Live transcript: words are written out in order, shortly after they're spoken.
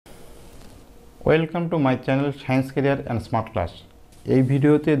Welcome to my channel science career and smart class. এই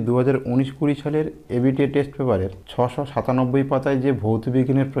ভিডিওতে 2019-20 সালের এবিটিএ টেস্ট পেপারের 697 পাতায় যে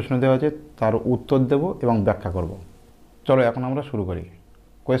ভৌতবিজ্ঞানের প্রশ্ন দেওয়া আছে তার উত্তর দেব এবং ব্যাখ্যা করব। চলো এখন আমরা শুরু করি।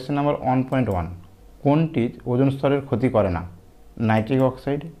 কোয়েশ্চেন নাম্বার 1.1, কোনটি ওজোন স্তরের ক্ষতি করে না? Nitric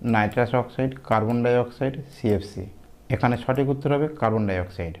oxide, nitrous oxide, carbon dioxide, CFC. এখানে সঠিক উত্তর হবে কার্বন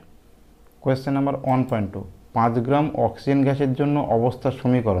ডাইঅক্সাইড। কোয়েশ্চেন নাম্বার 1.2, 5 গ্রাম অক্সিজেন গ্যাসের জন্য অবস্থার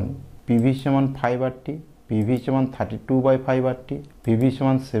সমীকরণ পিভি সমান 5RT, পিভি সমান 32/5RT, পিভি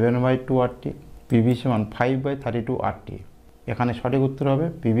সমান 7/2RT, পিভি সমান 5/32RT। এখানে সঠিক উত্তর হবে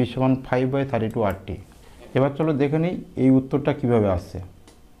পিভি সমান 5/32RT। এবার চলো দেখে নিই এই উত্তরটা কিভাবে আসছে।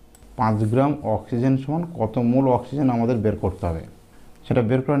 5 গ্রাম অক্সিজেন সমান কত মোল অক্সিজেন আমাদের বের করতে হবে, সেটা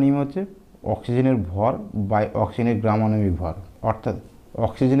বের করার নিয়ম হচ্ছে অক্সিজেনের ভর বাই অক্সিজেনের গ্রাম আণবিক ভর, অর্থাৎ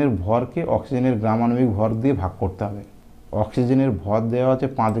অক্সিজেনের ভরকে অক্সিজেনের গ্রাম আণবিক ভর দিয়ে ভাগ করতে হবে। অক্সিজেনের ভর দেওয়া আছে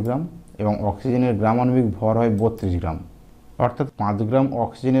 5 গ্রাম এবং অক্সিজেনের গ্রাম আণবিক ভর হয় 32 গ্রাম, অর্থাৎ 5 গ্রাম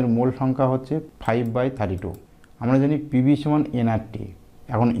অক্সিজেনের মোল সংখ্যা হচ্ছে 5/32। আমরা জানি পিভি সমান nRT,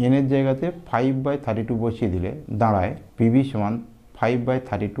 এখন এনের জায়গাতে 5/32 বসিয়ে দিলে দাঁড়ায় পিভি সমান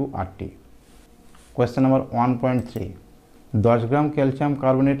 5/32RT। কোয়েশ্চেন নাম্বার 1.3, 10 গ্রাম ক্যালসিয়াম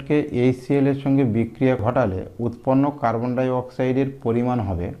কার্বনেটকে HCl এর সঙ্গে বিক্রিয়া ঘটালে উৎপন্ন কার্বন ডাই অক্সাইডের পরিমাণ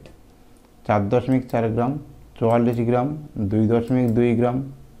হবে 4.4 গ্রাম, 44 গ্রাম, 2.2 গ্রাম,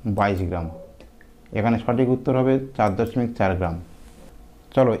 22 গ্রাম। এখানে সঠিক উত্তর হবে 4.4 গ্রাম।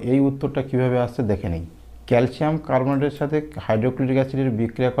 চলো এই উত্তরটা কিভাবে আসছে দেখে নিই। ক্যালসিয়াম কার্বনেটের সাথে হাইড্রোক্লোরিক অ্যাসিডের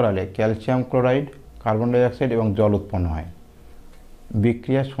বিক্রিয়া করালে ক্যালসিয়াম ক্লোরাইড, কার্বন ডাইঅক্সাইড এবং জল উৎপন্ন হয়।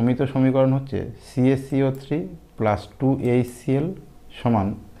 বিক্রিয়ার সমিত সমীকরণ হচ্ছে CaCO3 প্লাস 2HCl সমান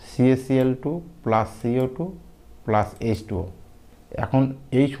CaCl2 plus CO2 plus H2O। এখন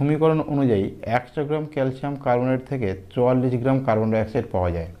এই সমীকরণ অনুযায়ী 100 গ্রাম ক্যালসিয়াম কার্বনেট থেকে 44 গ্রাম কার্বন ডাইঅক্সাইড পাওয়া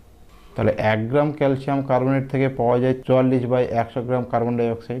যায়। তাহলে 1 গ্রাম ক্যালসিয়াম কার্বনেট থেকে পাওয়া যায় 44/100 গ্রাম কার্বন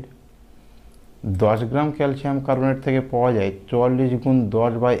ডাইঅক্সাইড। 10 গ্রাম ক্যালসিয়াম কার্বনেট থেকে পাওয়া যায় 44 গুণ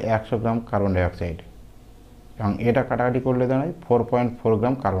 10/100 গ্রাম কার্বন ডাইঅক্সাইড, এবং এটা কাটাকাটি করলে দাঁড়ায় 4.4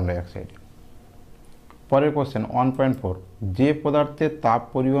 গ্রাম কার্বন ডাইঅক্সাইড। পরের কোশ্চেন 1.4, যে পদার্থের তাপ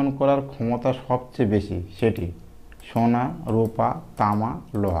পরিবহন করার ক্ষমতা সবচেয়ে বেশি সেটি সোনা, রূপা, তামা,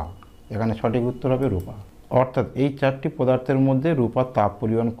 লোহা। এখানে সঠিক উত্তর হবে রূপা, অর্থাৎ এই 4টি পদার্থের মধ্যে রূপার তাপ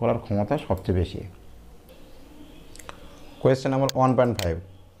পরিবহন করার ক্ষমতা সবচেয়ে বেশি। কোয়েশ্চেন নাম্বার 1.5,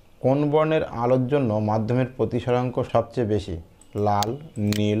 কোন বর্ণের আলোর জন্য মাধ্যমের প্রতিসরাঙ্ক সবচেয়ে বেশি? লাল,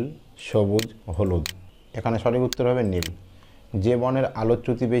 নীল, সবুজ, হলুদ। এখানে সঠিক উত্তর হবে নীল। যে বর্ণের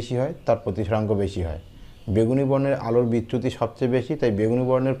আলোচ্যুতি বেশি হয় তার প্রতিসরাঙ্ক বেশি হয়। বেগুনি বর্ণের আলোর বিচ্যুতি সবচেয়ে বেশি, তাই বেগুনি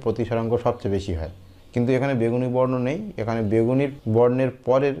বর্ণের প্রতিসরাঙ্ক সবচেয়ে বেশি হয়। কিন্তু এখানে বেগুনি বর্ণ নেই, এখানে বেগুনির বর্ণের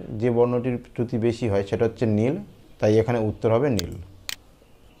পরের যে বর্ণটির চ্যুতি বেশি হয় সেটা হচ্ছে নীল, তাই এখানে উত্তর হবে নীল।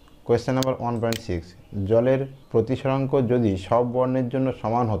 কোয়েশ্চেন নাম্বার 1.6, জলের প্রতিসরাঙ্ক যদি সব বর্ণের জন্য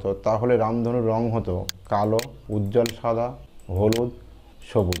সমান হতো তাহলে রামধনুর রং হতো কালো, উজ্জ্বল সাদা, হলুদ,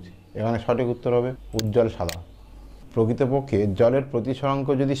 সবুজ। এখানে সঠিক উত্তর হবে উজ্জ্বল সাদা। প্রকৃতপক্ষে জলের প্রতিসরাঙ্ক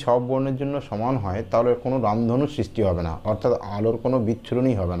যদি সব বর্ণের জন্য সমান হয় তাহলে কোনো রামধনুর সৃষ্টি হবে না, অর্থাৎ আলোর কোনো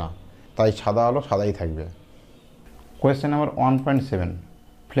বিচ্ছুরণই হবে না, তাই সাদা আলো সাদাই থাকবে। কোয়েশ্চেন নাম্বার 1.7,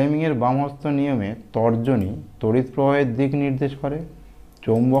 ফ্লেমিংয়ের বামহস্ত নিয়মে তর্জনী তড়িৎ প্রবাহের দিক নির্দেশ করে,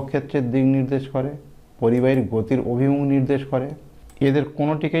 চৌম্বক ক্ষেত্রের দিক নির্দেশ করে, পরিবাহীর গতির অভিমুখ নির্দেশ করে, এদের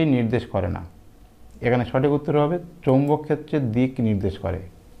কোনোটিকেই নির্দেশ করে না। এখানে সঠিক উত্তর হবে চৌম্বক ক্ষেত্রের দিক নির্দেশ করে।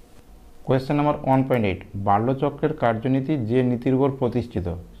 কোয়েশ্চেন নাম্বার 1.8, বার্লোচক্রের কার্যনীতি যে নীতির উপর প্রতিষ্ঠিত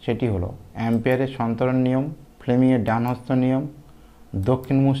সেটি হলো অ্যাম্পিয়ারের সন্তরণ নিয়ম, ফ্লেমিংয়ের ডানহস্ত নিয়ম,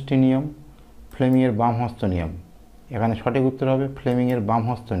 দক্ষিণ মুষ্টি নিয়ম, ফ্লেমিংয়ের বামহস্ত নিয়ম। এখানে সঠিক উত্তর হবে ফ্লেমিংয়ের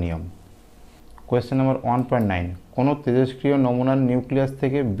বামহস্ত নিয়ম। কোয়েশ্চেন নাম্বার 1.9, কোনো তেজস্ক্রিয় নমুনার নিউক্লিয়াস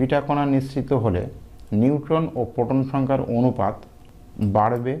থেকে বিটা কণা নিঃসৃত হলে নিউট্রন ও প্রোটন সংখ্যার অনুপাত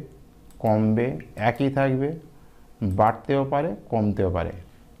বাড়বে, কমবে, একই থাকবে, বাড়তেও পারে, কমতেও পারে।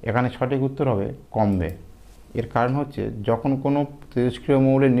 এখানে সঠিক উত্তর হবে কমবে। এর কারণ হচ্ছে যখন কোনো তেজস্ক্রিয়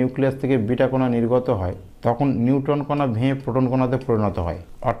মৌলের নিউক্লিয়াস থেকে বিটা কণা নির্গত হয় তখন নিউট্রন কণা ভেঙে প্রোটন কণাতে পরিণত হয়,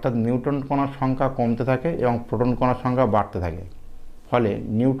 অর্থাৎ নিউট্রন কণার সংখ্যা কমতে থাকে এবং প্রোটন কণার সংখ্যা বাড়তে থাকে, ফলে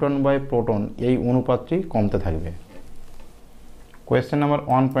নিউট্রন বাই প্রোটন এই অনুপাতটি কমতে থাকবে। কোয়েশ্চেন নাম্বার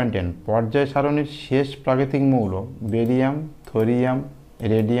 1.10, পর্যায় সারণীর শেষ প্রাকৃতিক মৌল বেরিয়াম, থোরিয়াম,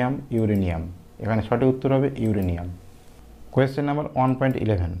 রেডিয়াম, ইউরেনিয়াম। এখানে সঠিক উত্তর হবে ইউরেনিয়াম। কোয়েশ্চেন নাম্বার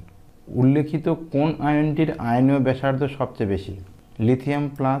 1.11, উল্লেখিত কোন আয়নটির আয়নীয় ব্যাসার্ধ সবচেয়ে বেশি? Lithium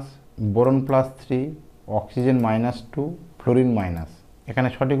plus, boron +3, oxygen -2, fluorine minus. এখানে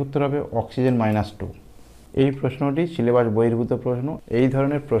সঠিক উত্তর হবে অক্সিজেন -2। এই প্রশ্নটি সিলেবাস বহির্ভূত প্রশ্ন, এই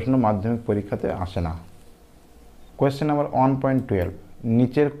ধরনের প্রশ্ন মাধ্যমিক পরীক্ষাতে আসে না। কোয়েশ্চেন নাম্বার 1.12,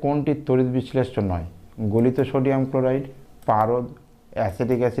 নিচের কোনটি তড়িৎ বিশ্লেষ্য নয়? গলিত সোডিয়াম ক্লোরাইড, পারদ,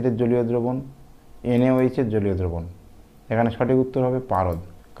 অ্যাসিটিক অ্যাসিডের জলীয় দ্রবণ, NaOH এর জলীয় দ্রবণ। এখানে সঠিক উত্তর হবে পারদ,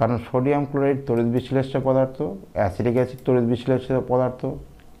 কারণ সোডিয়াম ক্লোরাইড তড়িৎ বিশ্লেষ্য পদার্থ, অ্যাসিটিক অ্যাসিড তড়িৎ বিশ্লেষ্য পদার্থ,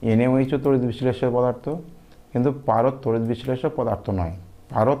 NaOH ও তড়িৎ বিশ্লেষ্য পদার্থ, কিন্তু পারদ তড়িৎ বিশ্লেষ্য পদার্থ নয়।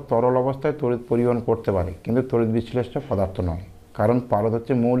 পারদ তরল অবস্থায় তড়িৎ পরিবহন করতে পারে, কিন্তু তড়িৎ বিশ্লেষ্য পদার্থ নয়, কারণ পারদ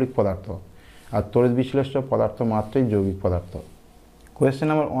হচ্ছে মৌলিক পদার্থ আর তড়িৎ বিশ্লেষ্য পদার্থ মাত্রই যৌগিক পদার্থ। কোয়েশ্চেন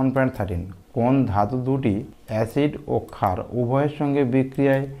নাম্বার 1.13, কোন ধাতু দুটি অ্যাসিড ও ক্ষার উভয়ের সঙ্গে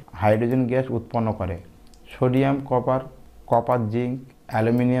বিক্রিয়ায় হাইড্রোজেন গ্যাস উৎপন্ন করে? Sodium copper, copper zinc,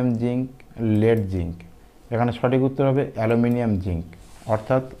 aluminium zinc, lead zinc. এখানে সঠিক উত্তর হবে অ্যালুমিনিয়াম জিঙ্ক।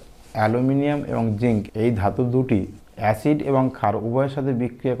 অর্থাৎ অ্যালুমিনিয়াম এবং জিঙ্ক এই ধাতু দুটি অ্যাসিড এবং ক্ষার উভয়ের সাথে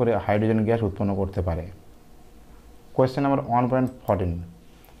বিক্রিয়া করে হাইড্রোজেন গ্যাস উৎপন্ন করতে পারে। কোয়েশ্চেন নাম্বার 1.14,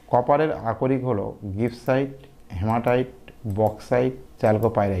 কপারের আকরিক হলো গিপসাইট, হেমাটাইট, বক্সাইট,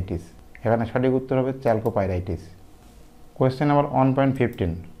 চ্যালকোপাইরাইটিস। এখানে সঠিক উত্তর হবে চ্যালকোপাইরাইটিস। কোয়েশ্চেন নাম্বার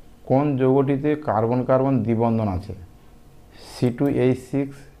 1.15, কোন যৌগটিতে কার্বন কার্বন দ্বিবন্ধন আছে? C2H6,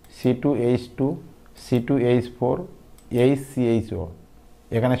 C2H2, C2H4, HCHO।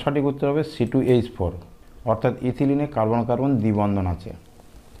 এখানে সঠিক উত্তর হবে C2H4, অর্থাৎ ইথিলিনে কার্বন কার্বন দ্বিবন্ধন আছে।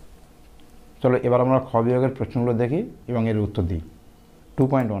 চলো এবার আমরা খ বিভাগের প্রশ্নগুলো দেখি এবং এর উত্তর দিই।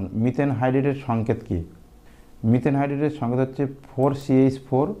 2.1, মিথেন হাইড্রেটের সংকেত কী? মিথেন হাইড্রেটের সংকেত হচ্ছে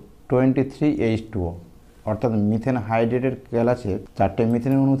 4CH423H2O। অর্থাৎ মিথেন হাইড্রেটের গ্যালাসে 4টে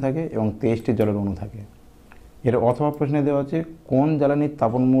মিথেনের অণু থাকে এবং 23টি জলের অণু থাকে। এর অথবা প্রশ্নে দেওয়া আছে কোন জ্বালানির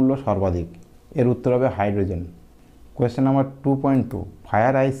তাপন মূল্য সর্বাধিক? এর উত্তর হবে হাইড্রোজেন। কোয়েশ্চেন নাম্বার 2.2,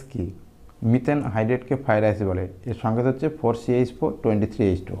 ফায়ার আইস কি? মিথেন হাইড্রেটকে ফায়ার আইস বলে। এর সংকেত হচ্ছে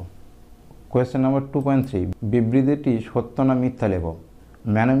 4CH423H2O। কোয়েশ্চেন নাম্বার 2.3, বিবৃতিটি সত্য না মিথ্যা লেখো।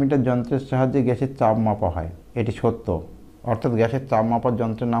 ম্যানোমিটার যন্ত্রের সাহায্যে গ্যাসের চাপ মাপা হয়। এটি সত্য, অর্থাৎ গ্যাসের চাপ মাপার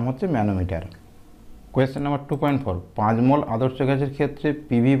যন্ত্রের নাম হচ্ছে ম্যানোমিটার। কোয়েশ্চেন নাম্বার 2.4, 5 মোল আদর্শ গ্যাসের ক্ষেত্রে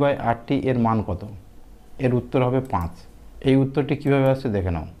PV/RT এর মান কত? এর উত্তর হবে 5। এই উত্তরটি কীভাবে আসছে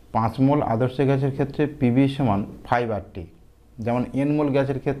দেখে নাও। 5 মোল আদর্শ গ্যাসের ক্ষেত্রে PV = 5RT। যেমন n মোল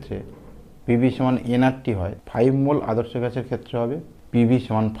গ্যাসের ক্ষেত্রে PV = nRT হয়, 5 মোল আদর্শ গ্যাসের ক্ষেত্রে হবে PV =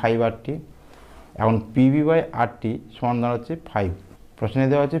 5RT। এখন PV/RT সমান দাঁড়াচ্ছে 5। প্রশ্নে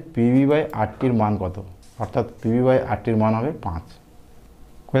দেওয়া আছে PV/RTর মান কত, অর্থাৎ PV/RTর মান হবে 5।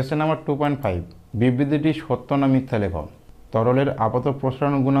 কোয়েশ্চেন নাম্বার 2.5, বিবৃতিটি সত্য না মিথ্যা লেখো। তরলের আপাত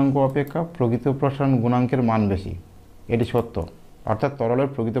প্রসারণ গুণাঙ্ক অপেক্ষা প্রকৃত প্রসারণ গুণাঙ্কের মান বেশি। এটি সত্য, অর্থাৎ তরলের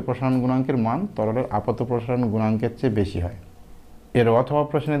প্রকৃত প্রসারণ গুণাঙ্কের মান তরলের আপাত প্রসারণ গুণাঙ্কের চেয়ে বেশি হয়। এর অথবা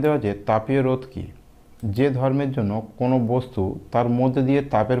প্রশ্নে দেওয়া আছে তাপীয় রোধ কী? যে ধর্মের জন্য কোনো বস্তু তার মধ্যে দিয়ে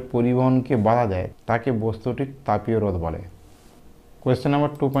তাপের পরিবহনকে বাধা দেয় তাকে বস্তুটির তাপীয় রোধ বলে। কোয়েশ্চেন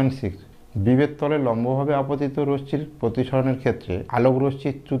নাম্বার 2.6, বিভেদ তলে লম্বভাবে আপতিত রশ্মির প্রতিসরণের ক্ষেত্রে আলোক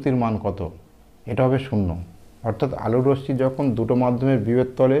রশ্মির চ্যুতির মান কত? এটা হবে 0, অর্থাৎ আলোর রশ্মি যখন দুটো মাধ্যমের বিভেদ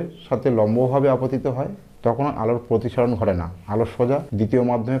তলের সাথে লম্বভাবে আপতিত হয় তখন আলোর প্রতিসরণ ঘটে না, আলো সোজা দ্বিতীয়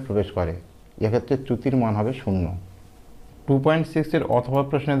মাধ্যমে প্রবেশ করে। এক্ষেত্রে চ্যুতির মান হবে 0। 2.6 এর অথবা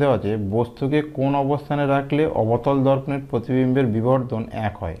প্রশ্নে দেওয়া আছে বস্তুকে কোন অবস্থানে রাখলে অবতল দর্পণের প্রতিবিম্বের বিবর্ধন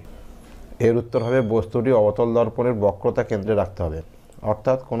 1 হয়? এর উত্তর হবে বস্তুটি অবতল দর্পণের বক্রতা কেন্দ্রে রাখতে হবে।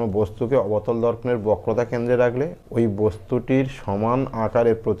 অর্থাৎ কোনো বস্তুকে অবতল দর্পণের বক্রতা কেন্দ্রে রাখলে ওই বস্তুটির সমান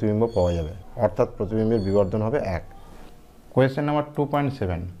আকারের প্রতিবিম্ব পাওয়া যাবে, অর্থাৎ প্রতিবিম্বের বিবর্ধন হবে 1। কোয়েশ্চেন নাম্বার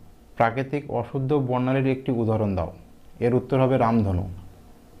 2.7, প্রাকৃতিক অশুদ্ধ বর্ণালীর একটি উদাহরণ দাও। এর উত্তর হবে রামধনু।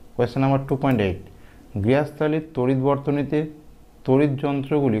 কোয়েশ্চেন নাম্বার 2.8, গৃহস্থালির তড়িৎ বর্তনীতে তড়িৎ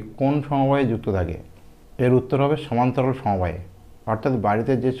যন্ত্রগুলি কোন সমবায়ে যুক্ত থাকে? এর উত্তর হবে সমান্তরাল সমবায়ে। অর্থাৎ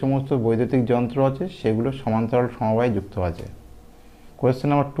বাড়িতে যে সমস্ত বৈদ্যুতিক যন্ত্র আছে সেগুলো সমান্তরাল সমবায়ে যুক্ত আছে। কোয়েশ্চেন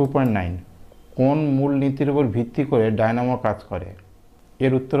নাম্বার 2.9, কোন মূল নীতির উপর ভিত্তি করে ডায়নামো কাজ করে?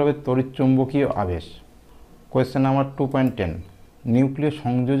 এর উত্তর হবে তড়িৎচুম্বকীয় আবেশ। কোয়েশ্চেন নাম্বার 2.10, নিউক্লিয়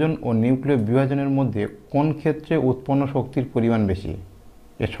সংযোজন ও নিউক্লিয় বিভাজনের মধ্যে কোন ক্ষেত্রে উৎপন্ন শক্তির পরিমাণ বেশি?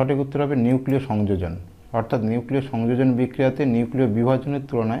 এর সঠিক উত্তর হবে নিউক্লিয় সংযোজন। অর্থাৎ নিউক্লিয় সংযোজন বিক্রিয়াতে নিউক্লিয় বিভাজনের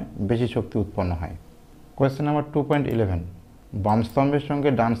তুলনায় বেশি শক্তি উৎপন্ন হয়। কোয়েশ্চেন নাম্বার 2.11, বাম স্তম্ভের সঙ্গে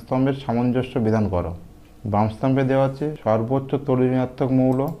ডান স্তম্ভের সামঞ্জস্য বিধান করো। বাম স্তম্ভে দেওয়া আছে সর্বোচ্চ তড়িৎ ঋণাত্মক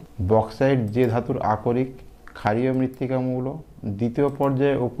মৌল, বক্সাইট যে ধাতুর আকরিক, ক্ষারীয় মৃত্তিকা মৌল, দ্বিতীয়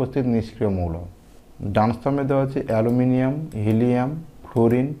পর্যায়ে উপস্থিত নিষ্ক্রিয় মৌল। ডান স্তম্ভে দেওয়া আছে অ্যালুমিনিয়াম, হিলিয়াম,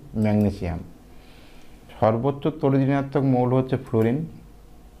 ফ্লোরিন, ম্যাগনেসিয়াম। সর্বোচ্চ তড়িৎ ঋণাত্মক মৌল হচ্ছে ফ্লোরিন,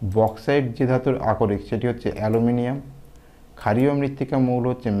 বক্সাইট যে ধাতুর আকরিক সেটি হচ্ছে অ্যালুমিনিয়াম, ক্ষারীয় মৃত্তিকা মৌল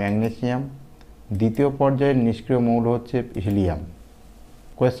হচ্ছে ম্যাগনেসিয়াম, দ্বিতীয় পর্যায়ের নিষ্ক্রিয় মৌল হচ্ছে হিলিয়াম।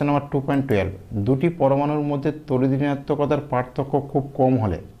 কোয়েশ্চেন নাম্বার 2.12, দুটি পরমাণুর মধ্যে তড়িৎ ঋণাত্মকতার পার্থক্য খুব কম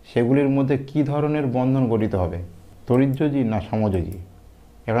হলে সেগুলির মধ্যে কী ধরনের বন্ধন গঠিত হবে? তড়িৎযোজী না সমযোজী?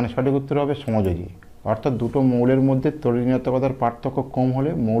 এখানে সঠিক উত্তর হবে সমযোজী, অর্থাৎ দুটো মৌলের মধ্যে তড়িৎ ঋণাত্মকতার পার্থক্য কম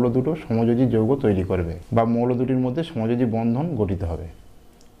হলে মৌল দুটো সমযোজী যৌগ তৈরি করবে বা মৌল দুটির মধ্যে সমযোজী বন্ধন গঠিত হবে।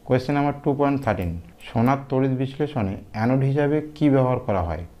 কোয়েশ্চেন নাম্বার 2.13, সোনার তড়িৎ বিশ্লেষণে অ্যানোড হিসাবে কি ব্যবহার করা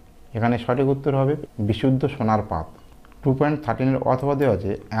হয়? এখানে সঠিক উত্তর হবে বিশুদ্ধ সোনার পাত। 2.13 অথবা দেওয়া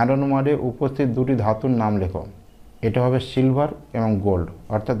আছে অ্যানোড উপস্থিত দুটি ধাতুর নাম লেখো। এটা হবে সিলভার এবং গোল্ড,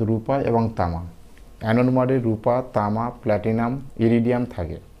 অর্থাৎ রূপা এবং তামা। অ্যানোড রূপা, তামা, প্ল্যাটিনাম, ইরিডিয়াম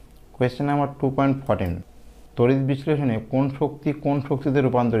থাকে। কোয়েশ্চেন নাম্বার 2.14, তড়িৎ বিশ্লেষণে কোন শক্তিতে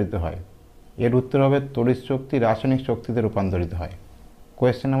রূপান্তরিত হয়? এর উত্তর হবে তড়িৎ শক্তি রাসায়নিক শক্তিতে রূপান্তরিত হয়।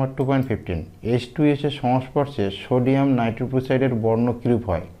 কোয়েশ্চেন নাম্বার 2.15, H2S এর সংস্পর্শে সোডিয়াম নাইট্রোক্সাইডের বর্ণ কিরূপ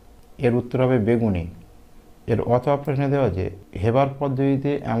হয়? এর উত্তর হবে বেগুনি। এর অথবা প্রশ্নে দেওয়া আছে হেবার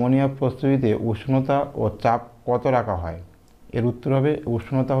পদ্ধতিতে অ্যামোনিয়া প্রস্তুতিতে উষ্ণতা ও চাপ কত রাখা হয়? এর উত্তর হবে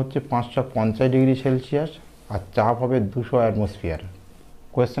উষ্ণতা হচ্ছে 550 ডিগ্রি সেলসিয়াস আর চাপ হবে 200 অ্যাটমসফিয়ার।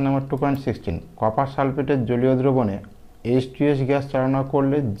 কোয়েশ্চেন নাম্বার 2.16, কপার সালফেটের জলীয় দ্রবণে H2S গ্যাস চালনা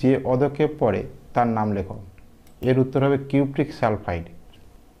করলে যে পদক্ষেপ পড়ে তার নাম লেখো। এর উত্তর হবে কিউপ্রিক সালফাইড।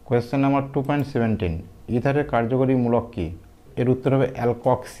 কোয়েশ্চেন নাম্বার 2.17, ইথারের কার্যকরী মূলক কী? এর উত্তর হবে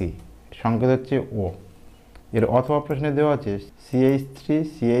অ্যালকক্সি, সংকেত হচ্ছে ও। এর অথবা প্রশ্নে দেওয়া আছে CH3,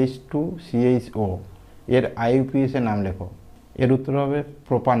 CH2, CHO এর IUPAC এর নাম লেখো। এর উত্তর হবে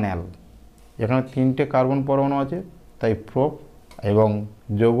প্রোপানল। এখানে 3টে কার্বন পরমাণু আছে তাই প্রোপ, এবং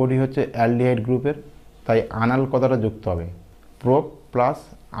যৌগটি হচ্ছে অ্যালডিহাইড গ্রুপের, তাই আনাল কথাটা যুক্ত হবে। প্রোপ প্লাস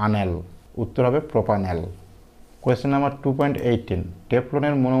আনাল, উত্তর হবে প্রোপানল। কোয়েশ্চেন নাম্বার 2.18,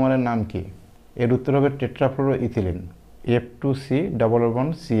 টেফলনের মনোমারের নাম কি? এর উত্তর হবে টেট্রাফ্লোরো ethylene, F2C double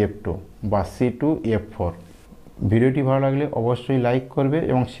bond CF2 বা C2F4। ভিডিওটি ভালো লাগলে অবশ্যই লাইক করবে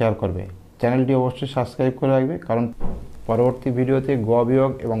এবং শেয়ার করবে। চ্যানেলটি অবশ্যই সাবস্ক্রাইব করে রাখবে, কারণ পরবর্তী ভিডিওতে গ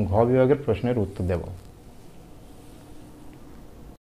বিভাগ এবং ঘ বিভাগের প্রশ্নের উত্তর দেব।